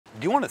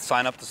Do you want to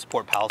sign up to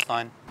support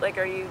Palestine? Like,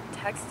 are you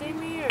texting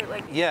me or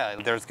like? Yeah,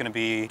 there's going to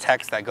be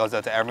text that goes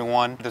out to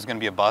everyone. There's going to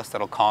be a bus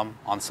that'll come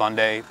on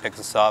Sunday, picks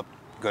us up,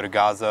 go to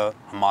Gaza.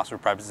 Hamas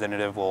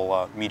representative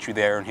will meet you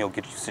there and he'll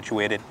get you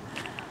situated.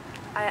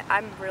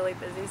 I'm really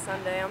busy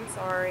Sunday, I'm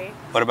sorry.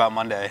 What about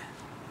Monday?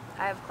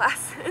 I have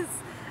classes.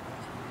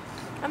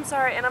 I'm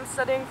sorry, and I'm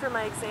studying for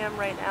my exam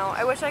right now.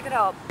 I wish I could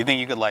help. You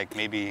think you could like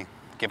maybe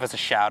give us a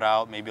shout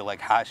out, maybe like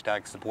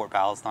hashtag support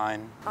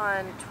Palestine?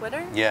 On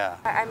Twitter? Yeah.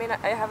 I mean,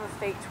 I have a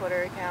fake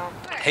Twitter account.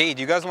 Hey,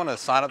 do you guys want to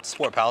sign up to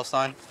support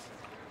Palestine?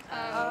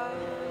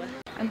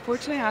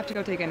 Unfortunately, I have to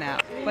go take a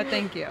nap, but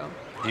thank you.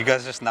 Do you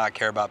guys just not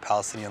care about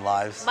Palestinian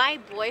lives? My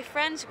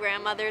boyfriend's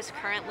grandmother is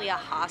currently a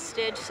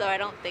hostage, so I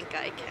don't think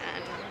I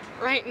can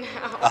right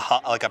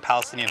now. Like a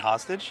Palestinian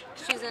hostage?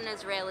 She's an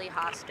Israeli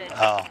hostage.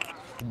 Oh.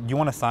 You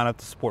want to sign up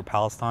to support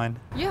Palestine?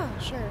 Yeah,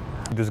 sure.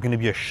 There's going to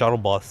be a shuttle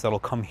bus that'll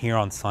come here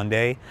on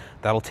Sunday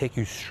that'll take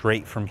you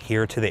straight from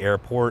here to the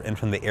airport and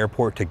from the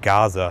airport to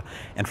Gaza.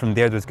 And from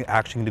there, there's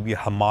actually going to be a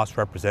Hamas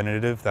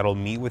representative that'll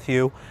meet with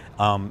you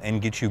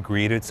and get you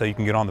greeted so you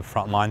can get on the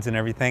front lines and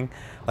everything.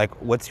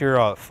 Like, what's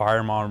your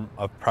firearm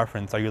of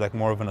preference? Are you like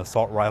more of an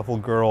assault rifle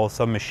girl,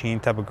 submachine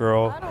type of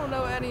girl? I don't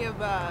know any of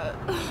that.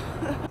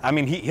 I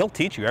mean, he'll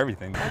teach you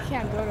everything. I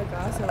can't go to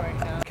Gaza right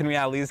now. Can we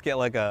at least get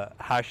like a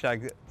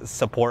hashtag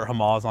support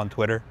Hamas on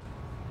Twitter?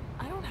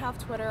 I don't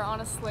have Twitter,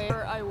 honestly.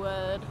 Or I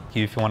would.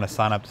 If you want to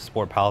sign up to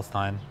support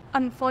Palestine.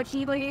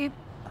 Unfortunately,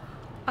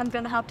 I'm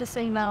gonna have to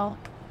say no.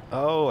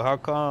 Oh, how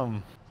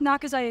come?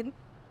 Not because I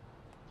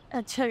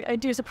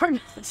do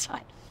support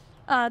Palestine.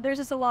 There's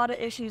just a lot of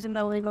issues in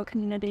the legal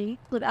community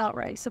with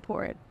outright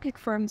support. Big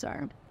firms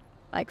are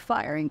like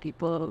firing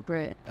people over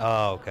it.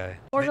 Oh, okay.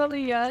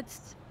 Fortunately,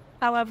 yes.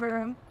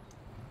 However,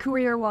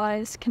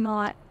 career-wise,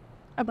 cannot.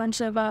 A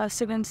bunch of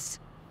students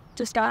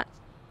just got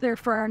their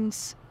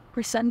firms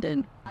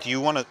rescinded. Do you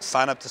want to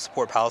sign up to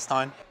support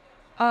Palestine?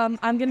 I'm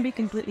gonna be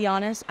completely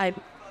honest.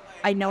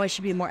 I know I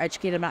should be more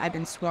educated about. I've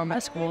been sworn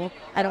at school.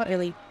 I don't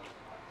really,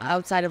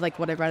 outside of like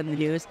what I've read in the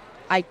news.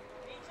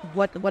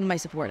 What am I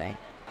supporting?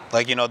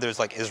 Like, you know, there's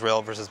like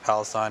Israel versus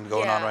Palestine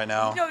going on right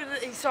now. No,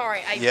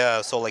 sorry.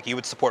 Yeah, so like you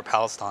would support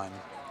Palestine.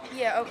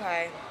 Yeah.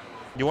 Okay.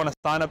 You want to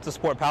sign up to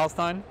support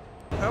Palestine?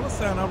 I would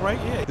sign up, right?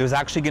 Yeah. There's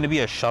actually going to be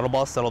a shuttle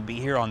bus that'll be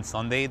here on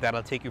Sunday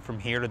that'll take you from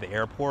here to the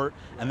airport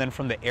and then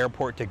from the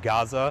airport to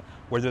Gaza,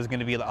 where there's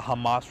going to be a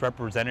Hamas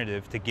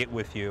representative to get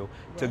with you,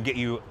 to get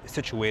you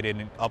situated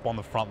and up on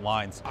the front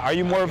lines. Are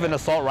you more of an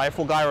assault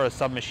rifle guy or a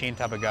submachine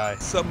type of guy?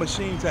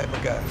 Submachine type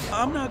of guy.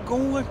 I'm not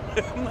going.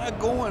 I'm not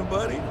going,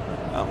 buddy.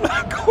 I'm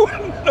not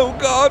going no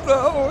Gaza.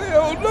 Oh,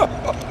 hell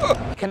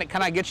no.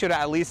 Can I get you to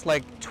at least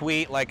like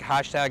tweet like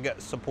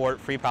hashtag support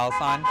free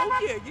Palestine?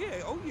 Oh, yeah,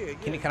 yeah. Oh, yeah,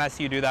 yeah. Can I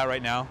see you do that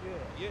right now?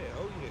 Yeah, yeah,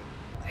 oh,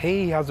 yeah.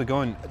 Hey, how's it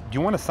going? Do you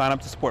want to sign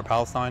up to support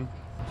Palestine?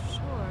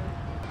 Sure.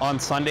 On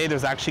Sunday,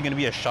 there's actually going to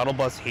be a shuttle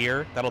bus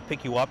here that'll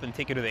pick you up and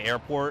take you to the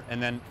airport,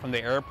 and then from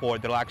the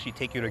airport, they'll actually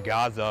take you to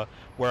Gaza,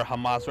 where a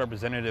Hamas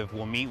representative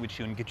will meet with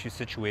you and get you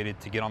situated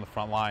to get on the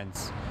front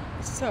lines.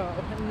 So,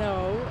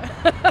 no.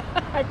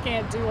 I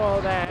can't do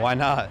all that. Why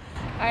not?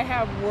 I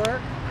have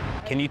work.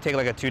 Can you take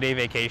like a 2-day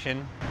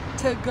vacation?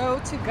 To go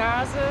to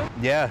Gaza?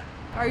 Yeah.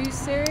 Are you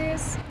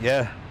serious?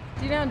 Yeah.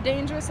 Do you know how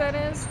dangerous that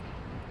is?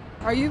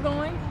 Are you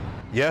going?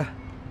 Yeah.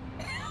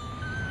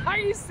 Are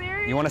you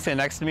serious? You want to sit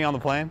next to me on the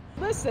plane?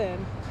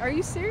 Listen, are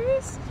you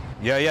serious?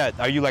 Yeah, yeah.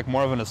 Are you like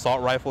more of an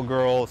assault rifle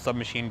girl,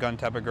 submachine gun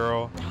type of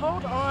girl?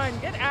 Hold on,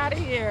 get out of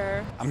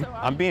here.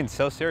 I'm being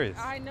so serious.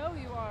 I know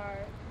you are,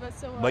 but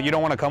But you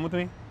don't want to come with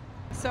me?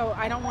 So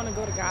I don't want to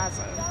go to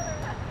Gaza.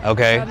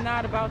 Okay. I'm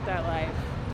not about that life.